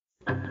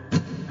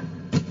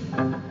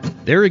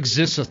There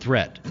exists a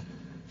threat,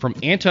 from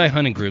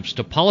anti-hunting groups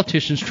to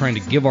politicians trying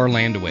to give our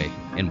land away,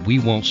 and we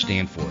won't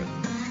stand for it.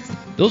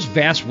 Those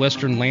vast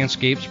western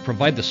landscapes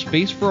provide the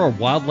space for our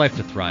wildlife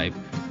to thrive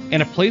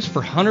and a place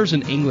for hunters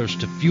and anglers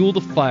to fuel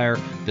the fire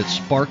that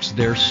sparks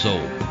their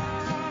soul.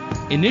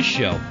 In this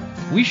show,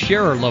 we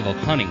share our love of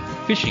hunting,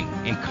 fishing,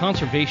 and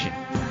conservation.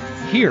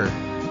 Here,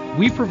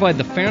 we provide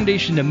the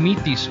foundation to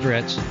meet these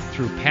threats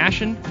through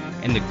passion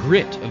and the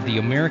grit of the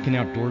American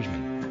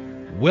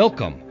outdoorsman.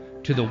 Welcome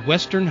to the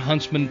Western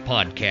Huntsman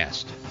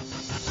Podcast.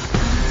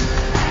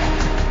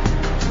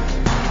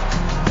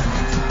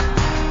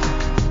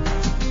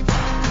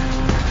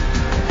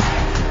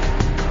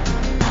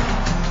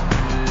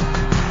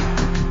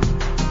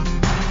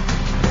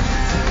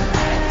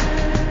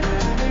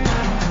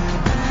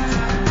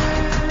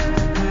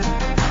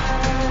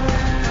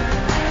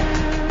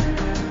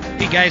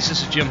 Hey guys,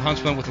 this is Jim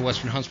Huntsman with the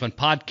Western Huntsman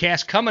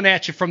Podcast, coming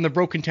at you from the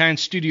Broken Tine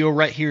studio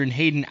right here in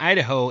Hayden,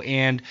 Idaho.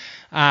 And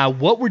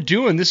what we're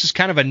doing, this is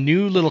kind of a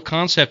new little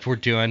concept we're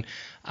doing.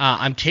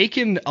 I'm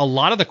taking a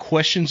lot of the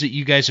questions that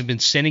you guys have been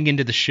sending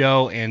into the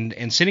show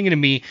and sending into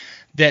me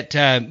that,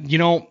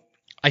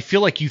 I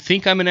feel like you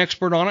think I'm an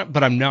expert on it,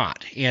 but I'm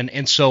not.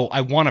 And so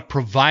I want to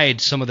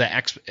provide some of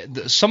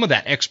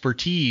that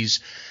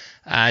expertise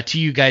to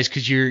you guys,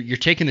 because you're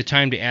taking the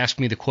time to ask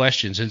me the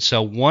questions. And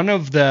so what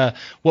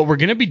we're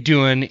going to be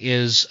doing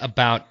is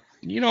about,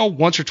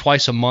 once or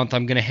twice a month,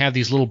 I'm going to have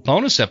these little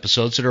bonus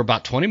episodes that are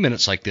about 20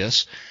 minutes like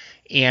this.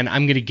 And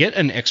I'm going to get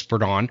an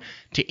expert on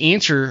to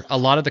answer a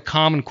lot of the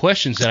common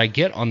questions that I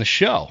get on the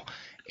show.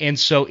 And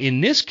so in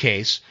this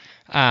case,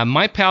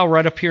 my pal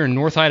right up here in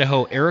North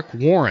Idaho, Eric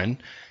Warren,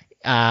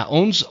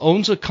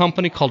 owns a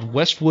company called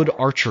Westwood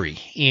Archery,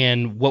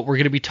 and what we're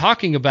going to be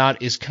talking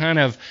about is kind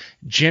of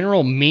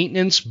general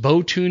maintenance,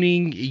 bow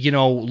tuning,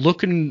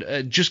 looking,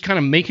 just kind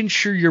of making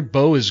sure your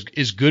bow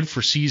is good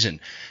for season,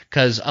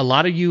 because a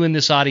lot of you in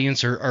this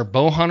audience are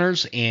bow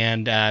hunters,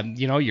 and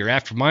you're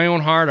after my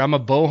own heart. I'm a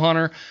bow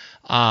hunter.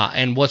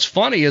 And what's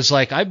funny is,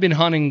 like, I've been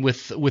hunting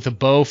with a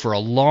bow for a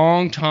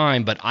long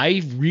time, but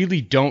I really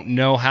don't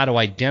know how to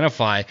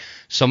identify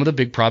some of the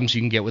big problems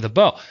you can get with a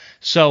bow.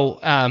 So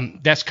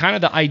that's kind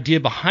of the idea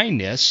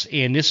behind this,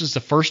 and this is the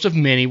first of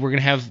many. We're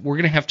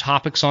gonna have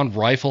topics on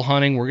rifle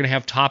hunting. We're gonna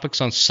have topics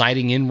on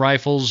sighting in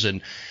rifles,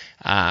 and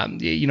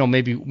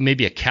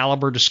maybe a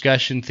caliber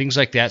discussion, things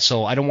like that.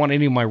 So I don't want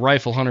any of my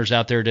rifle hunters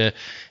out there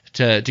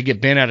to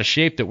get bent out of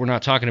shape that we're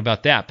not talking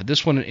about that. But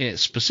this one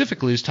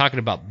specifically is talking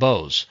about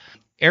bows.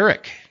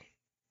 Eric,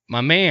 my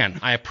man,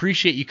 I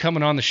appreciate you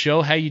coming on the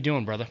show. How you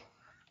doing, brother?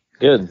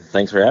 Good.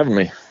 Thanks for having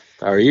me.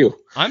 How are you?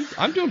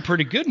 I'm doing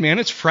pretty good, man.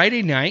 It's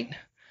Friday night,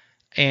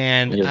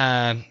 and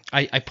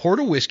I poured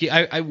a whiskey.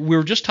 We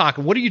were just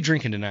talking. What are you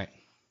drinking tonight?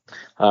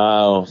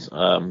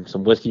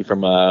 Some whiskey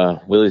from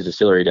Willie's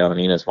Distillery down in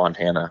Enos,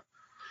 Montana.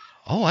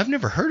 Oh, I've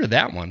never heard of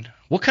that one.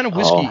 What kind of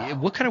whiskey?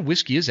 What kind of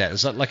whiskey is that?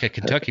 Is that like a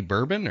Kentucky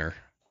bourbon or?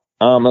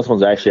 This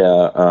one's actually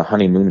a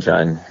honey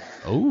moonshine.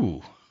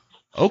 Oh,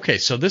 okay.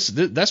 So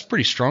that's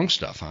pretty strong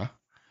stuff, huh?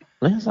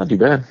 Yeah, it's not too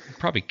bad.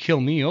 Probably kill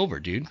me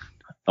over, dude.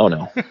 Oh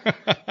no,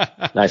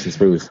 nice and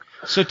smooth.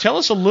 So tell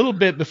us a little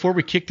bit before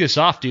we kick this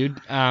off,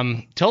 dude.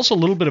 Tell us a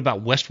little bit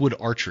about Westwood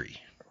Archery.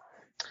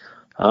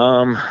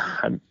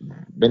 I've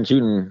been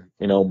shooting,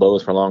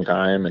 bows for a long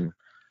time, and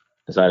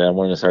decided I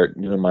wanted to start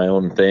doing my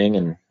own thing.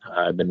 And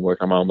I've been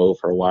working on my own bow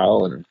for a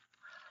while, and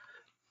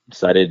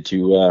decided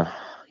to,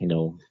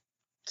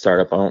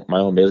 start up my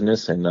own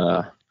business,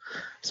 and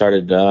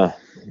started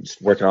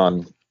just working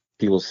on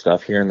people's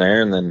stuff here and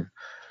there, and then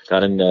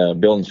got into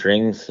building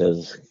strings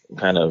as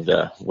kind of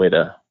the way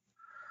to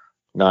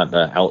not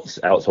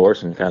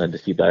outsource and kind of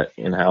just keep that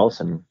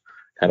in-house, and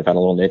kind of found a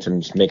little niche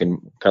and just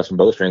making custom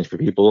bow strings for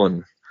people.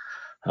 And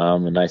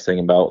the nice thing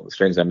about the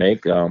strings I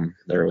make,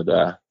 they're with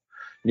a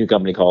new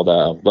company called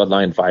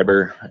Bloodline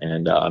Fiber,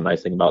 and a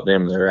nice thing about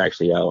them, they're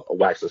actually a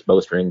waxless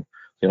bowstring.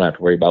 You don't have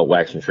to worry about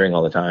waxing string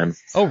all the time.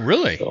 Oh,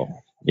 really? So,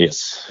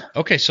 yes.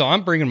 Okay, so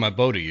I'm bringing my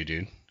bow to you,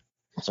 dude.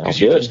 Sounds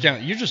Because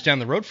good. you're just down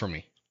the road from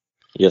me.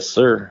 Yes,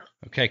 sir.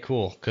 Okay,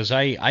 cool. Because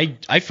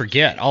I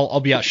forget. I'll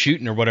be out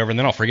shooting or whatever, and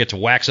then I'll forget to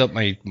wax up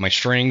my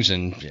strings.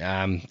 And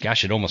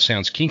gosh, it almost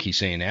sounds kinky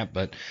saying that,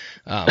 but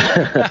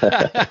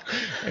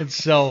and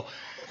so.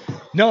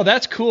 No,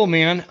 that's cool,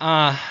 man.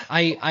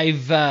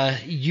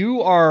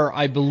 You are,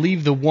 I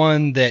believe, the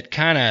one that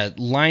kind of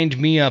lined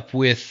me up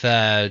with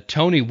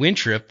Tony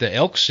Wintrip, the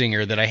elk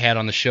singer that I had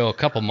on the show a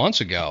couple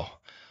months ago.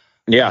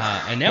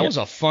 Yeah. And that was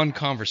a fun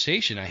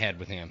conversation I had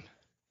with him.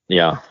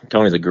 Yeah.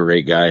 Tony's a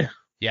great guy.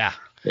 Yeah.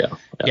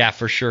 Yeah,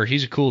 for sure.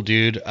 He's a cool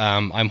dude.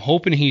 I'm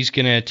hoping he's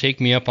going to take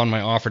me up on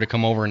my offer to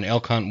come over and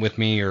elk hunt with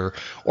me, or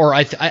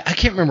I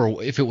can't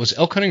remember if it was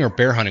elk hunting or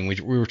bear hunting we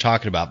were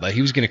talking about, but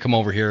he was going to come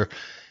over here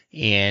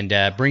and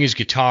bring his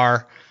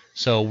guitar.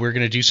 So we're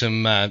going to do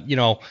some,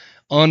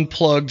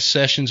 unplugged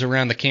sessions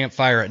around the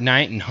campfire at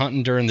night and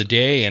hunting during the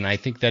day, and I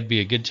think that'd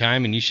be a good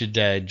time, and you should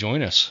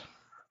join us.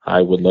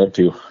 I would love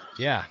to.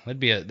 Yeah, that'd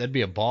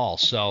be a ball.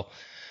 So,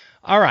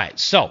 all right.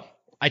 So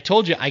I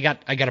told you I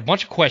got a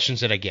bunch of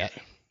questions that I get,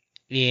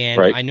 And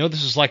Right. I know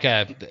this is like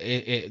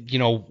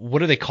what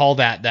do they call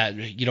that?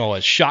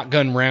 A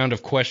shotgun round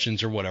of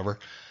questions or whatever.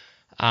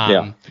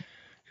 Yeah.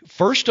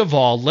 First of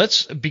all,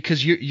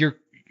 because you're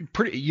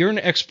an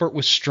expert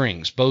with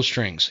strings, bow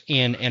strings,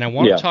 and I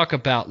want to Yeah. talk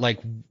about like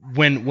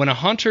when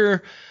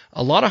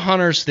a lot of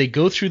hunters, they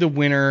go through the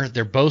winter,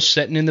 they're both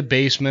sitting in the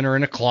basement or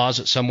in a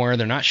closet somewhere,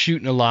 they're not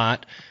shooting a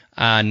lot.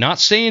 Not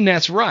saying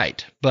that's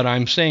right, but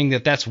I'm saying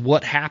that that's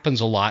what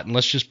happens a lot, and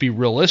let's just be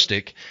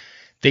realistic.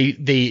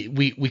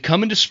 We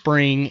come into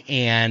spring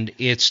and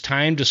it's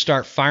time to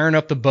start firing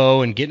up the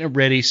bow and getting it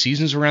ready.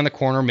 Season's around the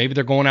corner. Maybe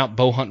they're going out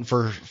bow hunting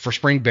for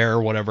spring bear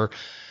or whatever.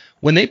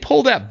 When they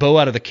pull that bow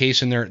out of the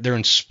case and they're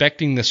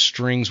inspecting the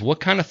strings, what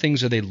kind of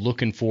things are they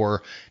looking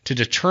for to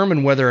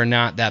determine whether or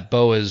not that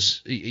bow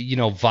is,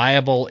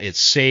 viable, it's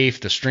safe,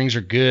 the strings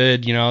are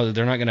good,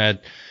 they're not going to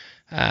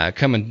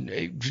come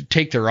and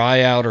take their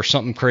eye out or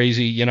something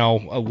crazy,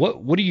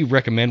 what do you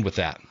recommend with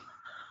that?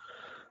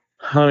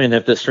 I mean,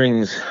 if the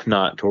string's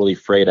not totally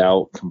frayed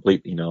out,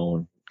 complete,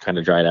 kind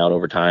of dried out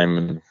over time,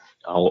 and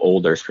how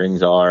old their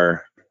strings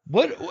are.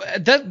 What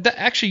that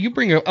actually, you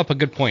bring up a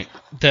good point.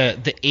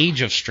 The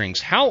age of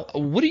strings.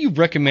 What do you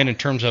recommend in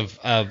terms of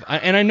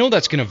and I know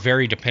that's going to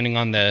vary depending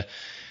on the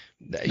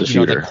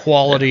Shooter. the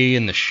quality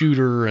and the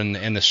shooter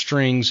and the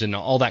strings and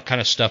all that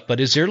kind of stuff. But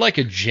is there like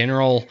a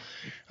general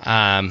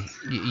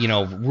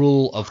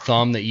rule of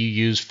thumb that you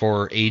use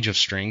for age of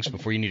strings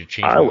before you need to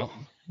change them out?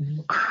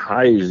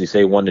 I usually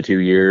say 1 to 2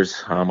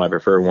 years. I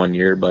prefer 1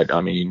 year, but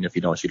I mean, if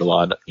you don't shoot a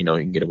lot, you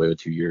can get away with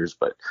 2 years.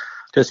 But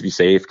just to be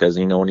safe, because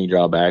when you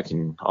draw back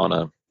and on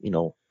a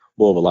bull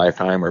of a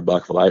lifetime or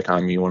buck of a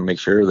lifetime, you want to make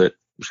sure that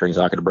the string's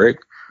not going to break.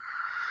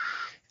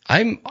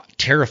 I'm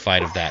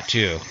terrified of that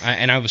too,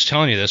 and I was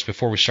telling you this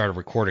before we started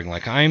recording.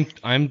 Like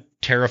I'm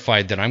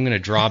terrified that I'm going to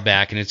draw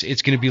back, and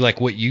it's going to be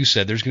like what you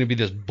said. There's going to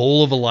be this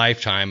bull of a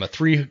lifetime, a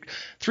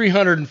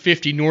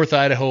 350 North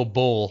Idaho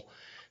bull,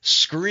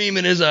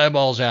 screaming his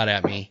eyeballs out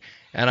at me,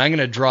 and I'm going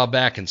to draw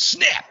back and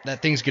snap.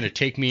 That thing's going to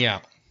take me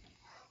out.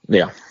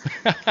 Yeah.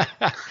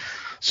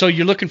 So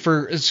you're looking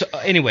for. So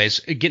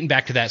anyways, getting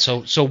back to that.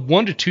 So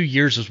 1 to 2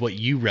 years is what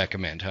you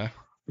recommend, huh?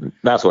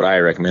 That's what I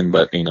recommend,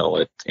 but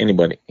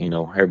anybody,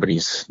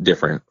 everybody's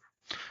different.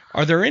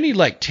 Are there any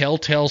like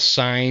telltale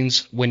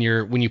signs when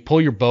you pull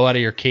your bow out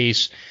of your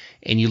case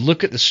and you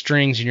look at the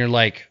strings and you're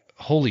like,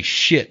 holy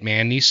shit,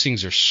 man, these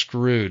things are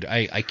screwed.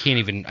 I can't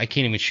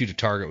even shoot a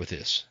target with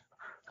this.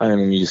 I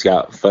mean, you just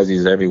got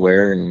fuzzies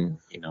everywhere, and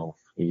you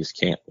just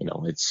can't.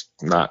 It's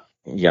not.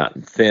 You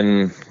got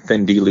thin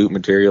D-loop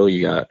material.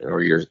 You got,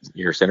 or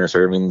your center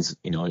servings.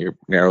 Your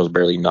narrows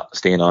barely not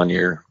staying on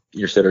your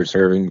center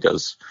serving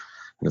because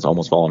it's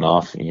almost falling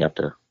off, and you have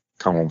to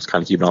almost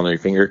kind of keep it on your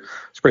finger.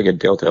 It's a pretty good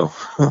telltale.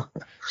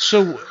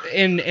 So,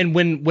 and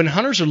when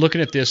hunters are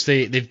looking at this,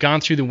 they've gone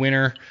through the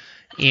winter.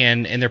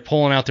 And they're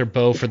pulling out their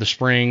bow for the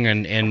spring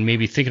and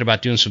maybe thinking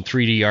about doing some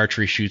 3D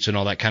archery shoots and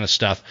all that kind of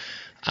stuff.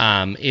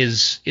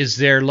 Is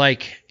there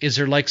like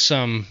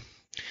some,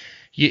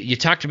 you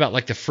talked about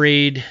like the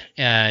frayed,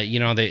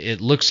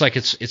 it looks like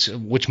it's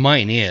which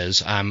mine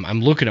is.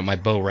 I'm looking at my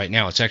bow right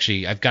now. It's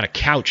actually, I've got a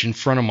couch in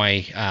front of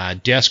my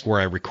desk where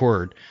I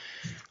record.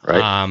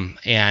 Right.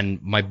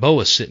 And my bow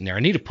is sitting there.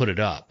 I need to put it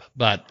up,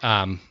 but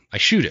I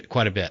shoot it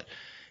quite a bit.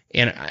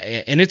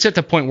 And it's at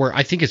the point where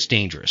I think it's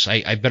dangerous.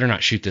 I better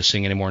not shoot this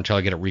thing anymore until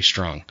I get it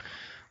restrung.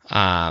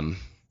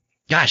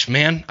 Gosh,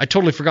 man, I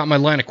totally forgot my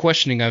line of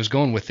questioning I was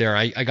going with there.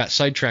 I got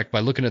sidetracked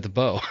by looking at the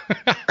bow.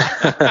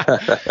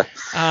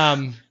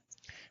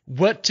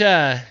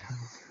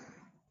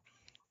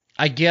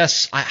 I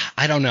guess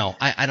I don't know.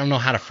 I don't know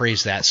how to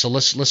phrase that. So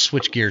let's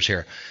switch gears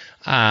here.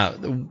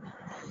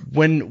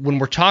 When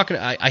we're talking,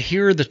 I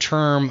hear the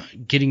term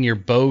getting your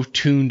bow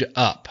tuned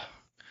up.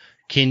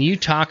 Can you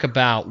talk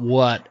about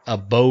what a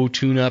bow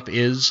tune-up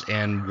is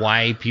and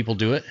why people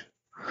do it?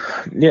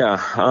 Yeah.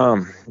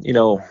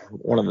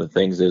 One of the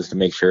things is to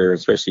make sure,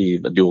 especially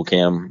the dual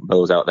cam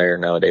bows out there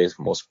nowadays,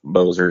 most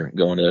bows are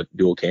going to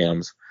dual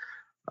cams.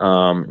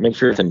 Make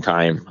sure it's in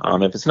time.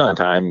 If it's not in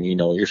time,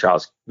 your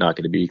shot's not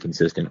going to be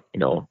consistent,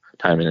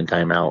 time in and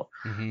time out.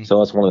 Mm-hmm. So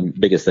that's one of the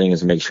biggest things, is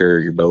to make sure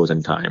your bow's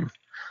in time.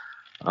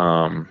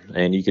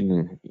 And you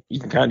can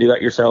kind of do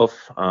that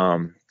yourself.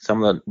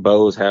 Some of the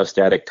bows have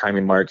static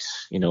timing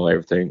marks,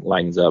 everything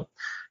lines up,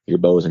 your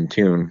bow's in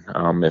tune.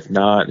 If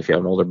not, if you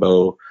have an older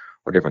bow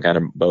or different kind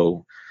of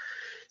bow,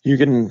 you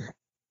can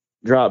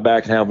draw it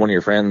back and have one of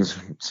your friends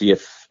see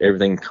if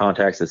everything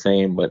contacts the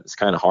same, but it's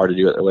kind of hard to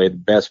do it that way. The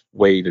best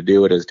way to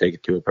do it is take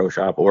it to a pro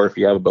shop, or if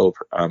you have a bow,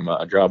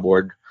 a draw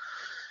board,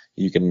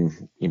 you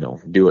can,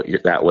 do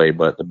it that way.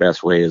 But the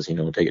best way is,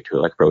 take it to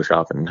a pro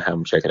shop and have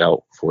them check it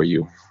out for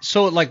you.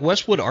 So like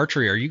Westwood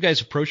Archery, are you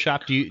guys a pro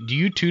shop? Do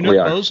you tune up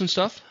bows and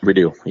stuff? We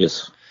do.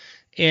 Yes.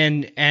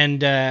 And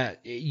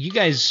you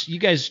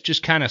guys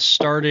just kind of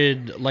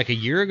started like a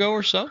year ago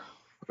or so?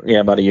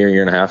 Yeah, about a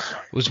year and a half.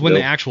 It was when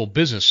the actual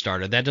business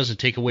started. That doesn't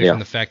take away from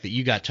the fact that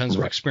you got tons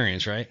of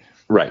experience, right?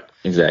 Right.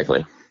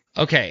 Exactly.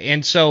 Okay,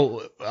 and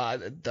so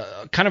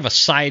kind of a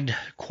side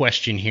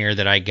question here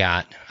that I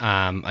got.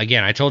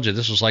 Again, I told you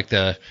this was like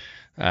the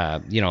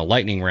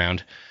lightning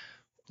round.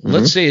 Mm-hmm.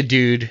 Let's say a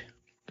dude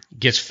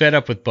gets fed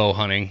up with bow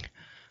hunting,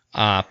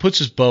 puts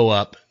his bow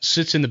up,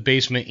 sits in the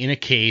basement in a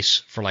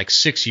case for like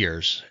 6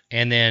 years,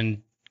 and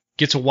then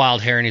gets a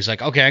wild hair and he's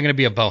like, okay, I'm going to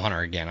be a bow hunter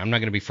again. I'm not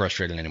going to be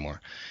frustrated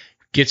anymore.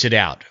 Gets it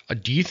out.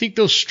 Do you think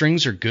those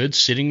strings are good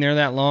sitting there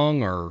that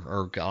long?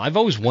 Or I've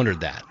always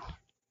wondered that.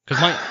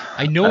 Because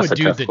I know a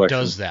dude that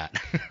does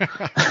that.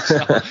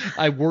 So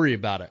I worry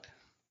about it.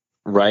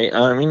 Right.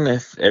 I mean,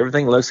 if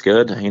everything looks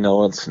good,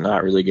 it's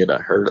not really going to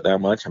hurt it that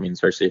much. I mean,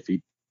 especially if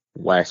he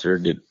waxed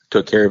or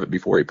took care of it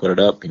before he put it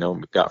up,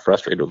 got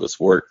frustrated with the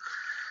sport.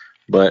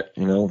 But,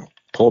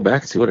 pull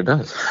back and see what it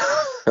does.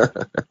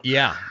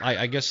 Yeah,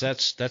 I guess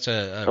that's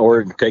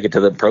or take it to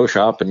the pro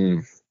shop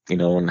and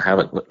have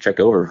it checked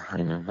over.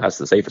 That's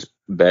the safest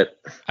bet.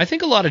 I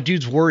think a lot of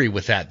dudes worry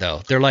with that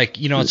though. They're like,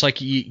 it's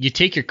like you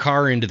take your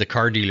car into the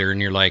car dealer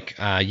and you're like,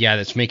 yeah,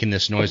 that's making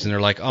this noise, and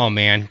they're like, oh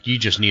man, you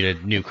just need a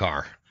new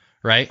car,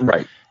 right?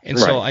 Right. And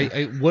so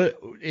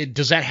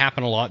does that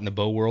happen a lot in the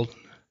bow world?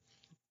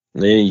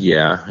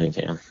 Yeah, it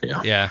can.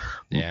 Yeah.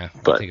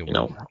 But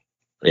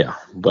yeah,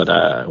 but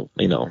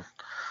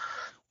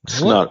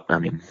it's not. I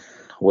mean,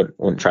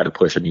 wouldn't try to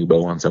push a new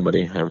bow on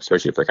somebody,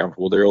 especially if they're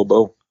comfortable with their old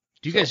bow.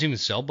 Do you guys even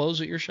sell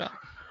bows at your shop?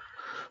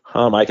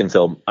 I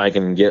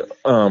can get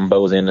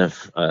bows in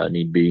if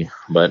need be,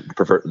 but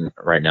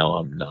right now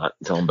I'm not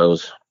selling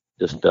bows,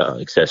 just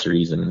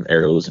accessories and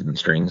arrows and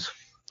strings.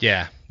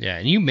 Yeah,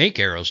 and you make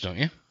arrows, don't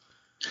you?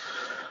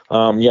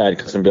 Yeah, I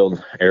custom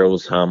build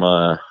arrows. I'm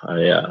a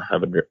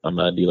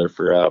dealer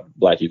for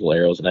Black Eagle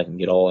arrows, and I can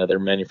get all other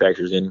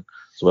manufacturers in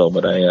as well,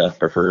 but I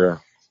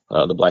prefer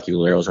the Black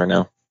Eagle arrows right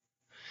now.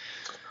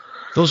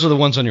 Those are the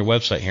ones on your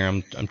website here.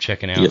 I'm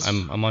checking out. Yes.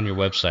 I'm on your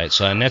website.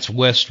 So, and that's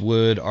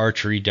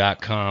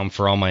westwoodarchery.com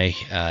for all my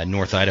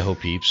North Idaho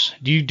peeps.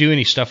 Do you do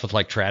any stuff with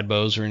like trad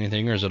bows or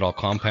anything, or is it all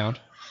compound?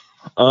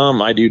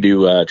 I do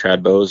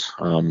trad bows.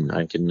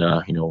 I can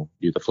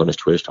do the Flemish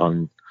twist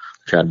on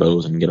trad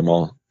bows and get them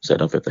all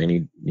set up if they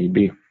need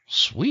be.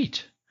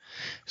 Sweet.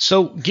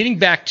 So, getting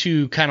back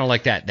to kind of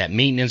like that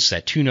maintenance,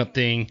 that tune-up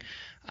thing.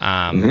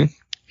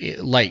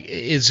 Like,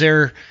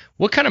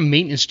 what kind of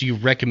maintenance do you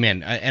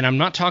recommend? And I'm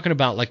not talking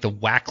about like the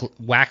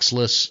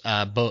waxless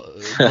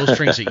bow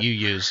strings that you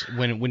use.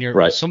 When you're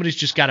right. Somebody's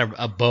just got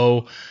a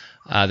bow.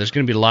 There's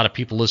going to be a lot of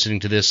people listening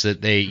to this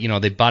that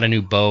they bought a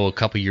new bow a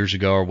couple years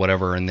ago or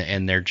whatever,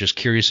 and they're just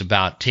curious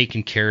about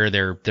taking care of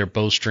their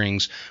bow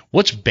strings.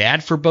 What's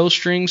bad for bow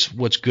strings?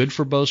 What's good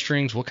for bow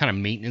strings? What kind of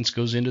maintenance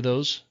goes into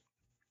those?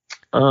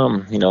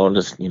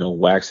 Just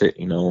wax it,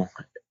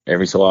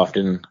 every so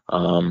often.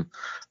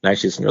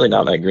 Actually, it's really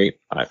not that great.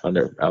 I've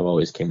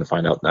always came to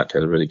find out not to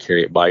really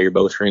carry it by your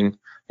bowstring.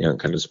 It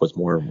kind of just puts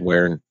more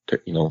wear and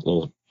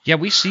little. Yeah,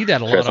 we see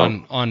that a lot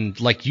on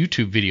like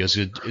YouTube videos,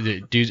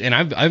 dudes, and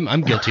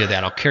I'm guilty of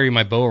that. I'll carry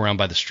my bow around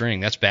by the string.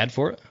 That's bad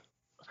for it.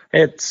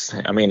 It's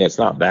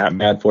not that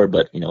bad for it,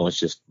 but it's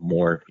just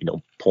more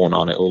pulling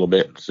on it a little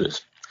bit. It's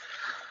just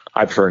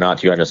I prefer not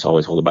to. I just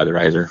always hold it by the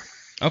riser.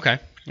 Okay,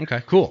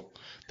 cool.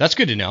 That's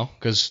good to know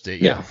because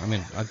yeah. I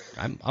mean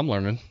I'm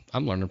learning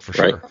for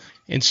sure. Right.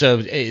 And so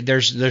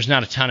there's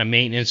not a ton of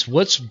maintenance.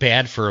 What's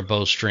bad for a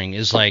bowstring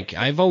is like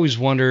I've always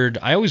wondered.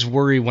 I always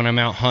worry when I'm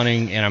out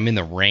hunting and I'm in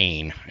the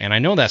rain, and I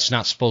know that's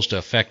not supposed to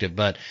affect it,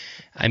 but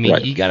I mean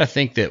right. You got to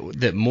think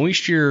that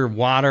moisture,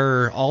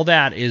 water, all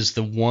that is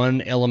the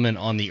one element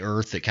on the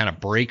earth that kind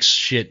of breaks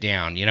shit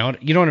down. You know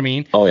what I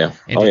mean? Oh yeah.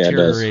 And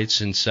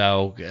deteriorates. And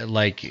so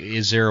like,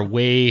 is there a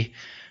way?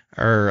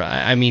 Or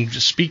I mean,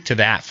 just speak to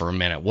that for a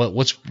minute.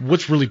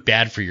 What's really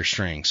bad for your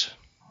strings?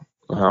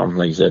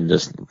 Like you said,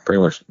 just pretty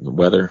much the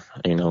weather,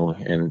 and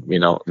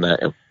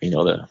that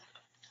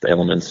the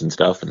elements and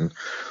stuff, and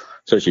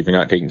especially if you're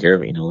not taking care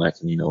of it, that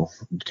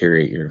can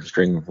deteriorate your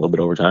string a little bit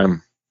over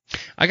time.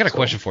 I got a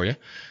question for you.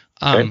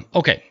 Okay.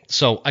 Okay,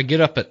 so I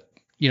get up at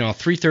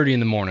 3:30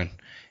 in the morning,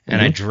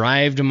 and I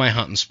drive to my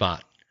hunting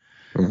spot,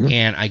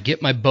 and I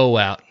get my bow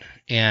out.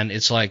 And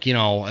it's like,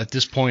 at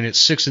this point it's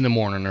 6 in the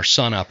morning or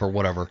sun up or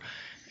whatever.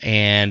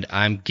 And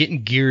I'm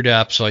getting geared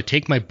up. So I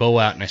take my bow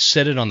out and I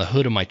set it on the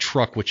hood of my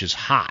truck, which is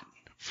hot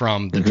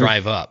from the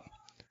drive up.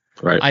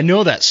 Right. I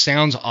know that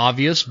sounds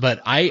obvious,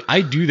 but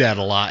I do that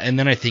a lot. And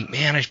then I think,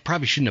 man, I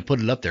probably shouldn't have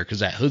put it up there because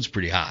that hood's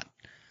pretty hot.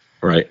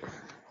 Right.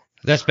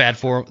 That's bad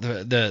for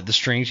the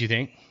strings, you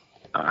think?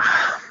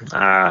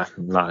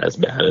 Not as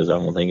bad as I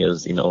don't think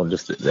is,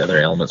 just the other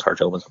elements,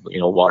 harsh elements,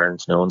 water and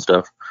snow and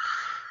stuff.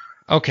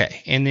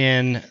 Okay, and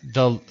then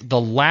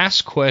the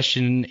last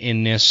question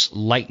in this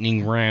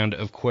lightning round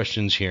of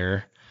questions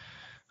here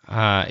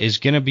is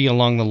going to be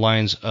along the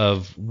lines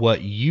of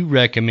what you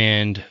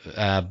recommend.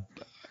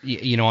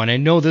 And I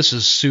know this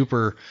is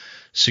super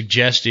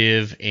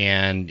suggestive,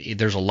 and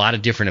there's a lot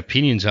of different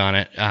opinions on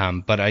it.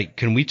 But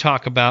can we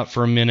talk about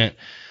for a minute,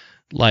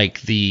 like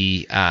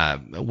the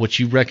what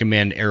you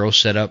recommend arrow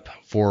setup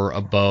for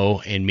a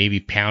bow and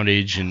maybe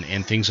poundage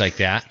and things like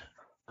that?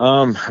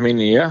 It's going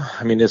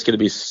to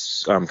be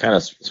kind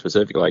of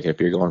specific. Like if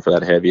you're going for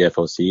that heavy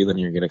FOC, then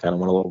you're going to kind of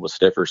want a little bit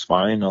stiffer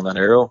spine on that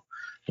arrow,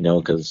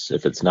 because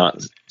if it's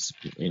not,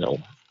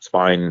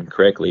 spine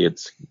correctly,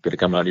 it's going to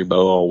come out of your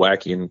bow all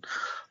wacky and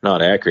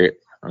not accurate.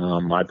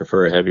 I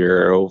prefer a heavier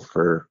arrow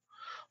for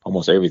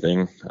almost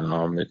everything.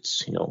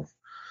 It's,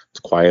 it's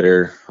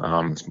quieter,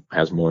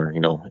 has more,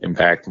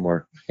 impact,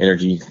 more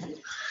energy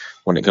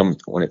when it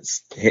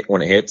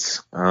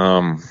hits.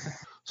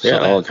 So yeah,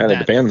 it all kind of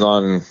depends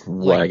on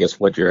I guess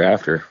what you're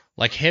after.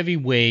 Like heavy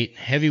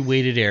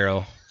weighted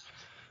arrow.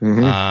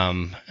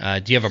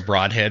 Mm-hmm. Do you have a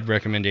broadhead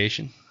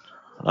recommendation?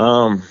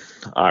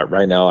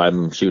 Right now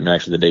I'm shooting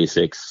actually the Day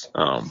 6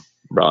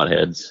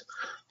 broadheads,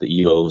 the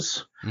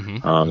EVOs.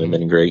 Mm-hmm. They've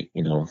been great,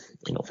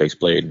 face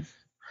blade.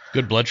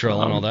 Good blood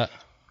trail and all that.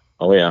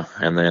 Oh yeah,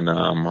 and then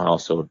I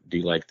also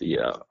do like the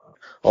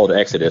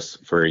Exodus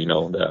for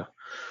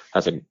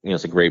it's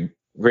a great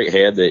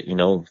head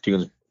that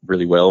tunes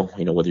really well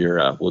with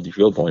your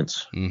field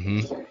points.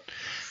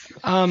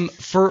 Mm-hmm.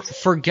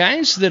 For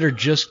guys that are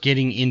just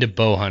getting into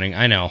bow hunting,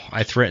 I know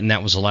I threatened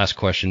that was the last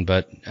question,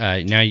 but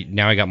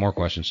now I got more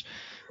questions.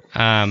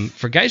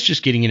 For guys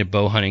just getting into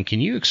bow hunting,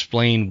 can you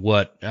explain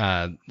what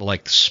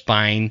like the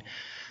spine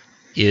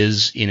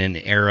is in an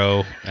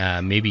arrow?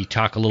 Maybe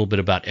talk a little bit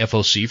about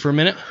FOC for a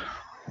minute.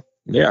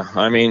 Yeah,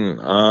 I mean,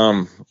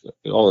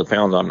 it all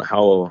depends on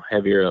how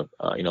heavier,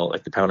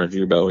 like the poundage of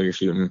your bow you're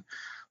shooting.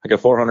 Like a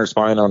 400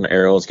 spine on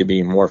arrows could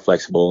be more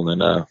flexible than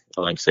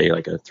like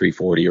a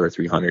 340 or a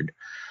 300.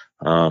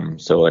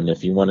 And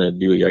if you want to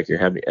do like your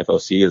heavy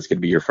FOC, it's going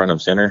to be your front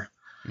of center.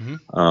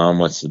 Mm-hmm.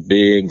 What's the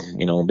big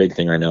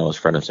thing right now is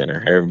front of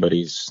center.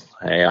 Everybody's,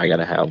 hey, I got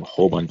to have a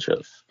whole bunch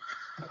of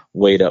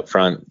weight up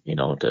front,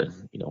 to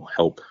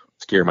help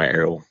steer my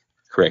arrow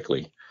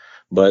correctly.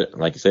 But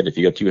like I said, if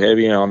you go too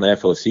heavy on the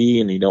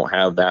FOC and you don't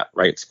have that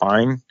right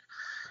spine,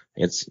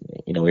 it's,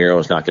 your arrow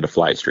is not going to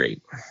fly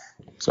straight.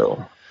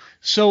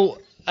 So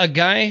a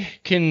guy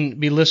can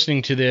be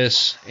listening to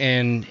this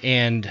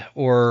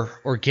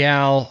or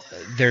gal,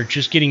 they're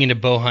just getting into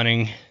bow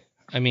hunting.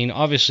 I mean,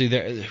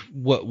 obviously,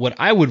 what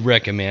I would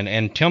recommend,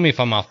 and tell me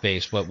if I'm off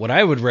base, but what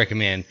I would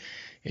recommend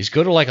is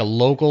go to like a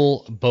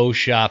local bow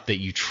shop that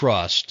you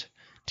trust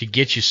to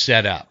get you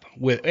set up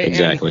with.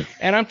 Exactly.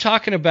 And I'm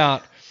talking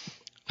about.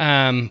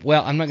 I'm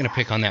not going to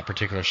pick on that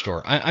particular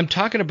store. I'm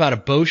talking about a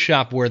bow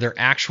shop where they're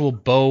actual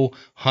bow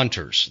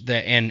hunters,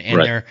 and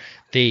right.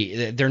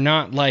 they're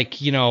not like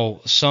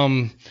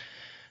some.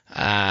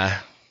 How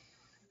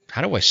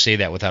do I say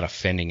that without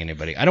offending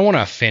anybody? I don't want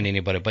to offend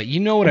anybody, but you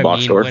know what I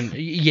mean. Store.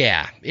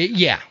 Yeah,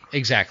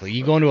 exactly.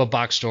 You go into a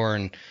box store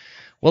and,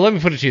 well, let me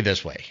put it to you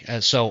this way.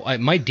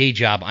 My day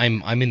job,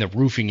 I'm in the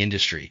roofing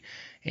industry,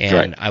 and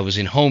right. I was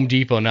in Home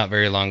Depot not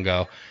very long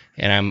ago.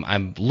 And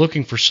I'm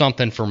looking for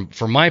something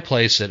for my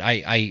place that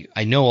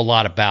I know a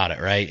lot about it,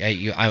 right?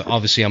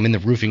 I'm in the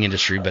roofing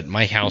industry, but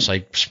my house,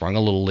 I sprung a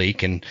little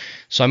leak, and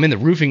so I'm in the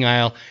roofing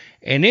aisle,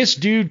 and this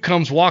dude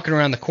comes walking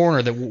around the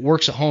corner that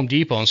works at Home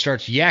Depot and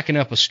starts yakking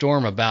up a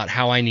storm about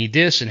how I need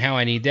this and how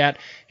I need that.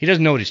 He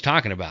doesn't know what he's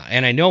talking about,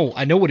 and I know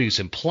what he's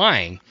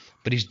implying,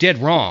 but he's dead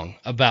wrong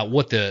about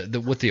what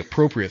the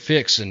appropriate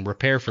fix and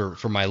repair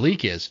for my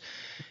leak is.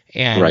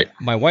 And right.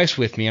 My wife's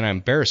with me, and I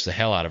embarrassed the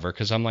hell out of her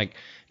because I'm like,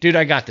 dude,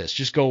 I got this.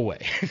 Just go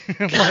away.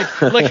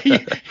 like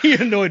he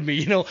annoyed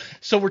me,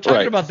 So we're talking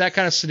right. about that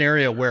kind of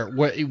scenario where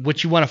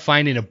what you want to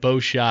find in a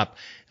bow shop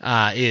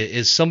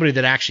is somebody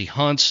that actually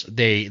hunts.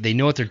 They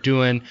know what they're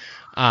doing.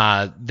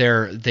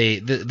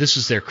 This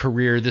is their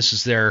career. This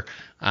is their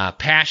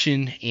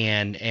passion.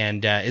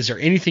 And is there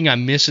anything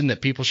I'm missing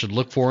that people should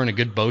look for in a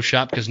good bow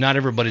shop? Because not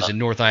everybody's in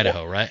North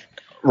Idaho, right?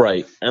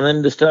 Right. And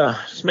then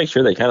just make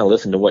sure they kind of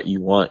listen to what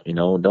you want.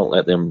 Don't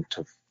let them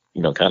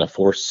kind of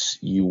force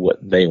you what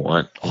they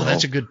want. Oh,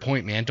 that's a good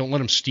point, man. Don't let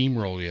them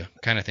steamroll you,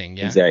 kind of thing.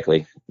 Yeah.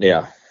 Exactly.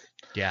 Yeah.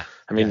 Yeah.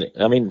 I mean,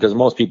 because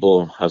most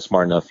people are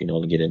smart enough,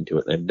 to get into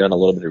it. They've done a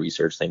little bit of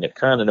research. They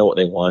kind of know what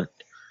they want,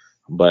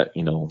 but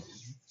don't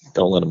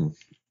let them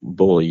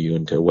bully you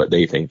into what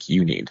they think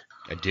you need.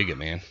 I dig it,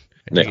 man.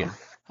 I dig it.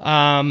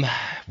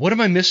 What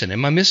am I missing?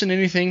 Am I missing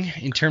anything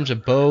in terms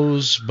of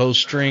bows, bow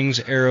strings,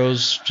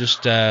 arrows?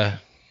 Just kind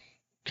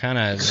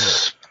of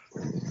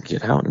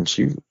get out and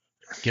shoot.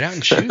 Get out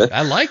and shoot.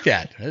 I like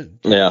that.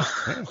 Yeah.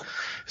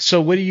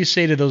 So what do you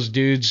say to those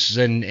dudes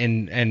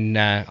and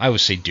I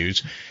would say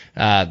dudes,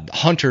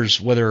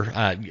 hunters, whether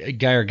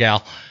guy or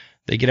gal,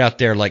 they get out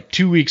there like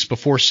 2 weeks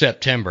before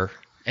September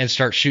and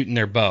start shooting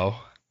their bow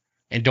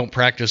and don't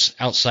practice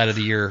outside of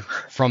the year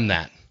from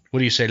that? What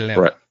do you say to them?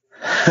 Right.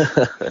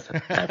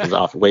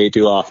 Happens way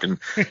too often.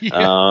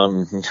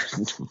 Yeah.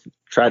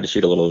 Tried to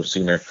shoot a little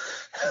sooner.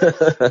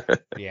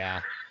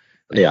 Yeah.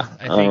 Yeah.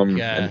 I think.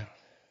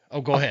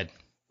 Go ahead.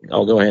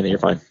 Oh, go ahead. You're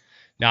fine.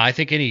 No, I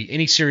think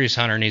any serious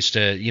hunter needs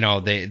to,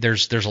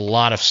 there's a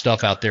lot of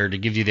stuff out there to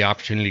give you the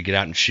opportunity to get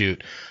out and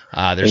shoot.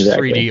 There's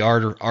exactly.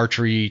 3D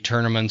archery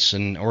tournaments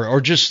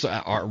or just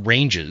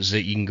ranges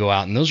that you can go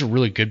out, and those are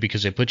really good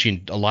because they put you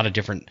in a lot of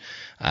different,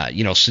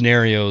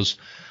 scenarios.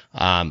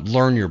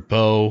 Learn your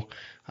bow.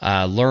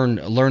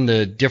 Learn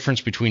the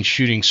difference between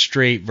shooting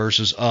straight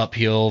versus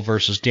uphill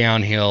versus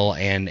downhill,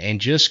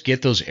 and just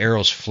get those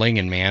arrows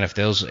flinging, man. If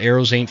those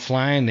arrows ain't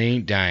flying, they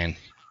ain't dying.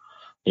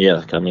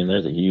 Yeah, I mean,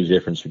 there's a huge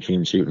difference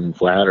between shooting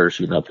flat or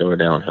shooting uphill or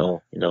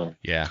downhill.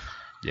 Yeah,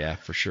 yeah,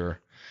 for sure.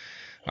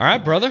 All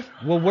right, brother.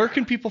 Well, where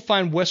can people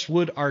find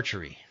Westwood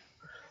Archery?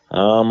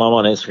 I'm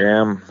on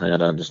Instagram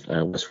at just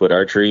Westwood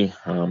Archery.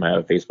 I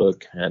have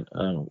Facebook at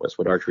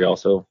Westwood Archery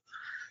also.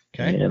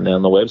 Okay. And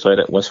on the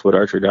website at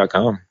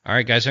westwoodarchery.com. All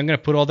right, guys, I'm going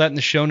to put all that in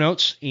the show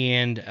notes.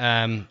 And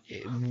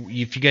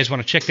if you guys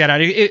want to check that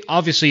out,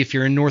 obviously, if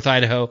you're in North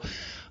Idaho,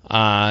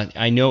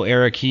 I know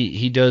Eric,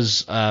 he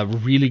does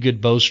really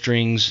good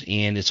bowstrings,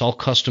 and it's all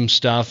custom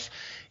stuff.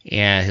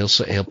 And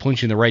he'll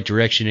point you in the right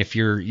direction. If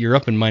you're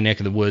up in my neck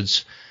of the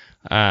woods,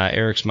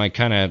 Eric's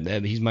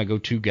he's my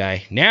go-to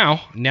guy.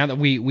 Now that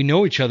we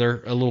know each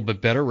other a little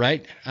bit better,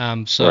 right?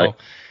 Right.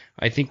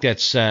 I think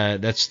that's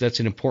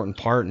an important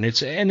part, and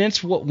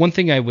it's one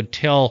thing I would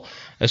tell,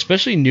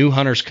 especially new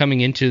hunters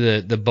coming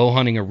into the bow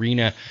hunting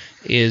arena,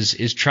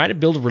 is try to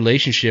build a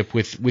relationship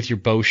with your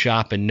bow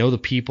shop and know the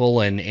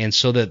people, and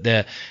so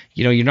that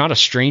you're not a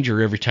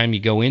stranger every time you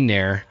go in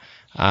there.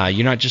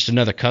 You're not just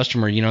another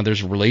customer.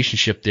 There's a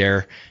relationship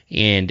there,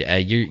 and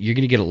you're going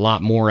to get a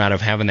lot more out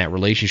of having that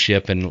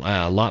relationship, and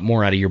a lot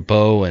more out of your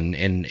bow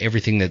and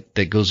everything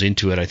that goes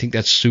into it. I think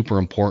that's super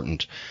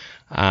important.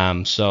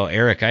 So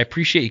Eric, I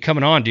appreciate you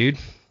coming on, dude.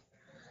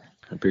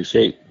 I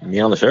appreciate me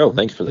on the show.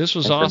 Thanks for this.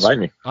 Was awesome. For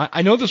inviting me.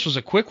 I know this was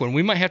a quick one.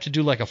 We might have to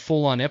do like a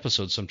full-on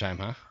episode sometime,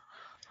 huh?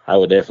 I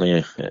would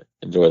definitely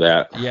enjoy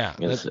that. Yeah,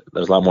 there's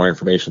a lot more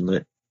information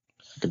that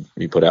could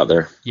be put out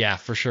there. Yeah,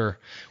 for sure.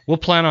 We'll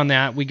plan on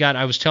that.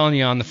 I was telling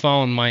you on the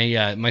phone,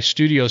 my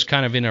studio's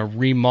kind of in a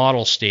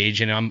remodel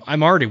stage, and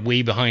I'm already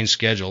way behind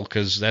schedule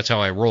because that's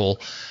how I roll.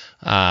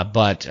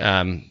 But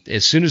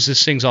as soon as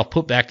this thing's all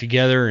put back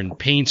together and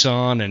paint's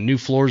on and new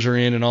floors are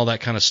in and all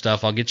that kind of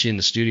stuff, I'll get you in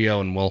the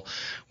studio and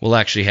we'll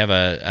actually have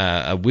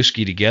a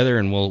whiskey together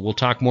and we'll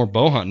talk more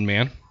bow hunting,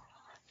 man.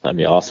 That'd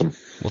be awesome.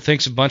 Well,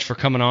 thanks a bunch for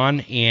coming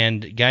on,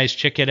 and guys,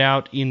 check it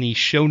out in the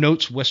show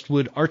notes,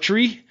 Westwood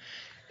Archery,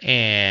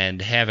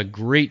 and have a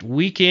great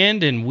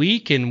weekend and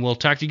week, and we'll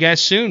talk to you guys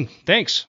soon. Thanks.